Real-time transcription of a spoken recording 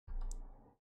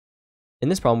In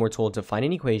this problem, we're told to find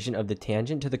an equation of the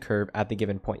tangent to the curve at the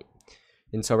given point.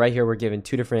 And so right here, we're given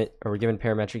we're given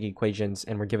parametric equations,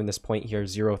 and we're given this point here,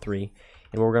 0, 3.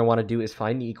 And what we're going to want to do is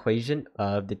find the equation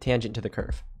of the tangent to the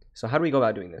curve. So how do we go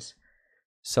about doing this?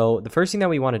 So the first thing that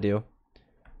we want to do,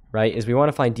 right, is we want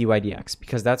to find dy dx,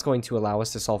 because that's going to allow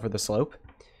us to solve for the slope.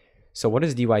 So what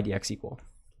does dy dx equal?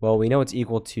 Well, we know it's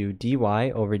equal to dy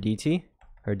over dt,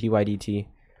 or dy dt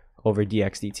over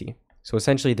dx dt. So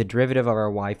essentially the derivative of our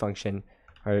y function,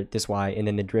 or this y, and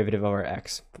then the derivative of our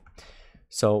x.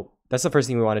 So that's the first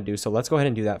thing we want to do. So let's go ahead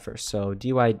and do that first. So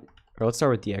dy, or let's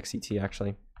start with dx dt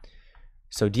actually.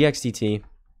 So dx dt,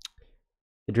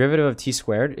 the derivative of t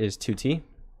squared is 2t.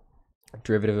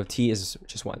 Derivative of t is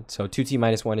just 1. So 2t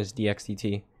minus 1 is dx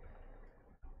dt.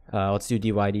 Let's do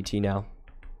dy dt now.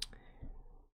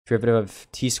 Derivative of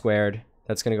t squared,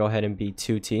 that's going to go ahead and be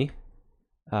 2t.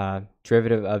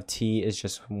 Derivative of t is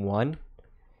just 1.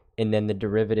 And then the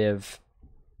derivative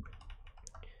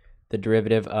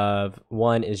of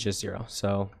 1 is just 0.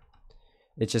 So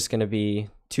it's just going to be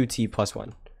 2t plus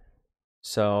 1.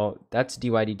 So that's dy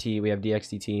dt. We have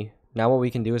dx dt. Now what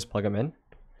we can do is plug them in.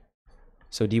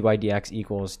 So dy dx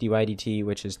equals dy dt,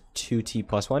 which is 2t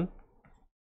plus 1,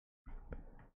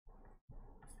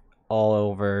 all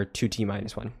over 2t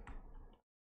minus 1.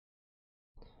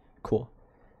 Cool.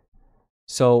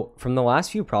 So from the last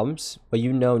few problems, what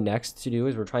you know next to do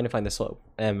is we're trying to find the slope,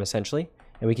 m, essentially.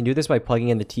 And we can do this by plugging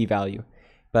in the t value.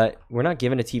 But we're not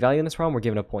given a t value in this problem, we're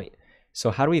given a point.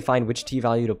 So how do we find which t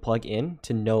value to plug in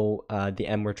to know the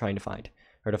m we're trying to find,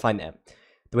 or to find the m?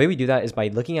 The way we do that is by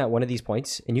looking at one of these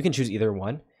points, and you can choose either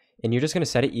one, and you're just going to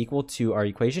set it equal to our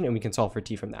equation, and we can solve for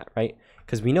t from that, right?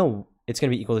 Because we know it's going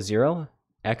to be equal to 0,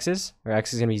 x is going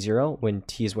to be 0 when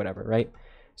t is whatever, right?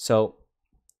 So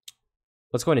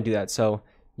let's go ahead and do that. So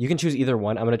you can choose either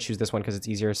one. I'm going to choose this one because it's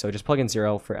easier. So just plug in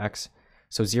 0 for x.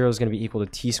 So 0 is going to be equal to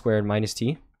t squared minus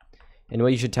t. And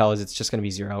what you should tell is it's just going to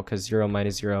be 0, because 0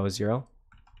 minus 0 is 0,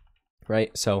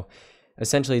 right? So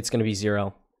essentially it's going to be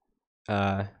 0.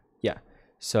 Yeah.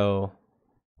 So,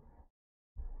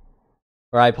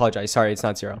 or I apologize. Sorry, it's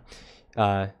not 0.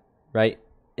 Right?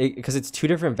 Because it's two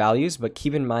different values, but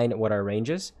keep in mind what our range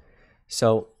is.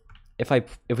 So if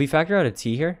we factor out a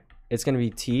t here, it's going to be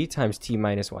t times t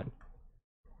minus 1,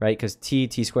 right? Because t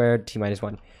squared, t minus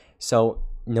 1. So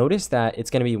notice that it's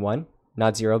going to be 1,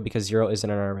 not 0, because 0 isn't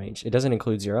in our range. It doesn't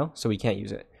include 0, so we can't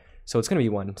use it. So it's going to be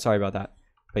 1. Sorry about that.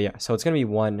 But yeah, so it's going to be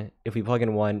 1. If we plug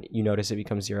in 1, you notice it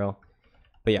becomes 0.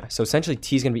 But yeah, so essentially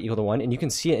t is going to be equal to 1. And you can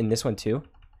see it in this one too,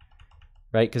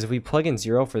 right? Because if we plug in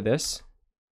 0 for this,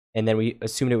 and then we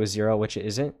assumed it was 0, which it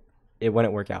isn't, it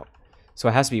wouldn't work out. So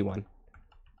it has to be 1.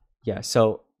 Yeah,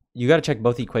 so you got to check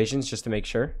both equations just to make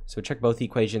sure. So check both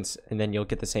equations, and then you'll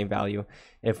get the same value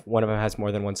if one of them has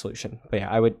more than one solution. But yeah,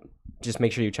 I would just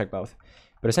make sure you check both.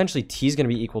 But essentially, t is going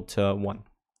to be equal to 1,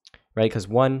 right? Because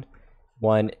 1,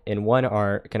 1, and 1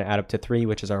 are going to add up to 3,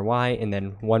 which is our y, and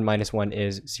then 1 minus 1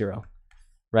 is 0.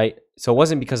 Right? So it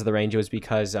wasn't because of the range, it was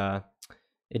because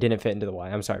it didn't fit into the y.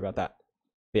 I'm sorry about that.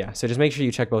 But yeah, so just make sure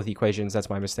you check both equations. That's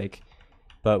my mistake.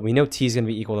 But we know t is going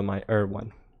to be equal to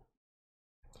 1.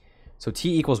 So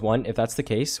t equals 1. If that's the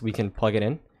case, we can plug it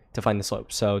in to find the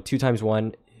slope. So 2 times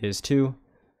 1 is 2.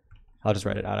 I'll just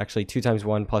write it out. Actually, 2 times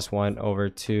 1 plus 1 over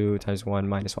 2 times 1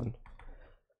 minus 1.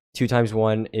 2 times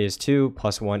 1 is 2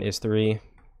 plus 1 is 3.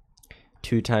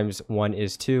 2 times 1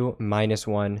 is 2 minus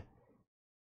 1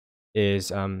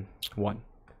 is 1,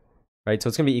 right? So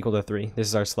it's going to be equal to 3. This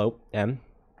is our slope, m.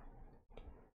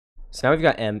 So now we've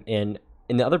got m. And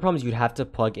in the other problems, you'd have to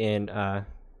plug in, or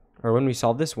when we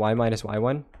solve this, y minus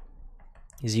y1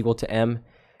 is equal to m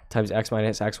times x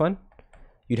minus x1.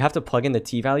 You'd have to plug in the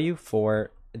t value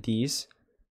for these,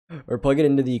 or plug it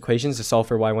into the equations to solve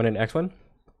for y1 and x1.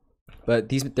 But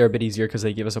they're a bit easier because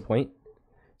they give us a point.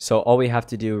 So all we have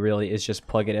to do really is just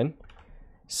plug it in.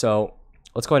 So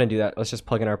let's go ahead and do that. Let's just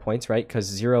plug in our points, right? Because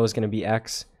 0 is going to be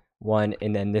x, 1,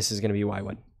 and then this is going to be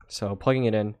y1. So plugging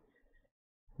it in,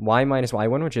 y minus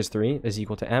y1, which is 3, is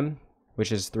equal to m,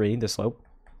 which is 3, the slope,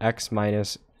 x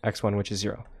minus x1, which is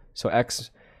 0. So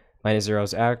x minus 0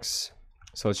 is x,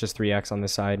 so it's just 3x on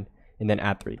this side, and then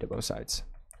add 3 to both sides.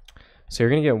 So you're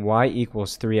going to get y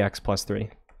equals 3x plus 3.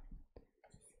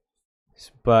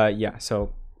 But yeah,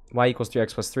 so y equals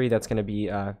 3x plus 3, that's going to be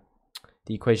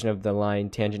the equation of the line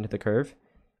tangent to the curve.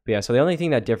 But yeah, so the only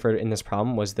thing that differed in this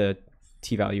problem was the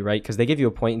t value, right? Because they give you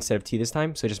a point instead of t this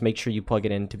time. So just make sure you plug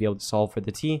it in to be able to solve for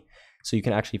the t so you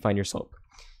can actually find your slope.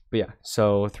 But yeah,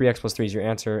 so 3x plus 3 is your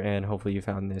answer, and hopefully you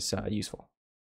found this useful.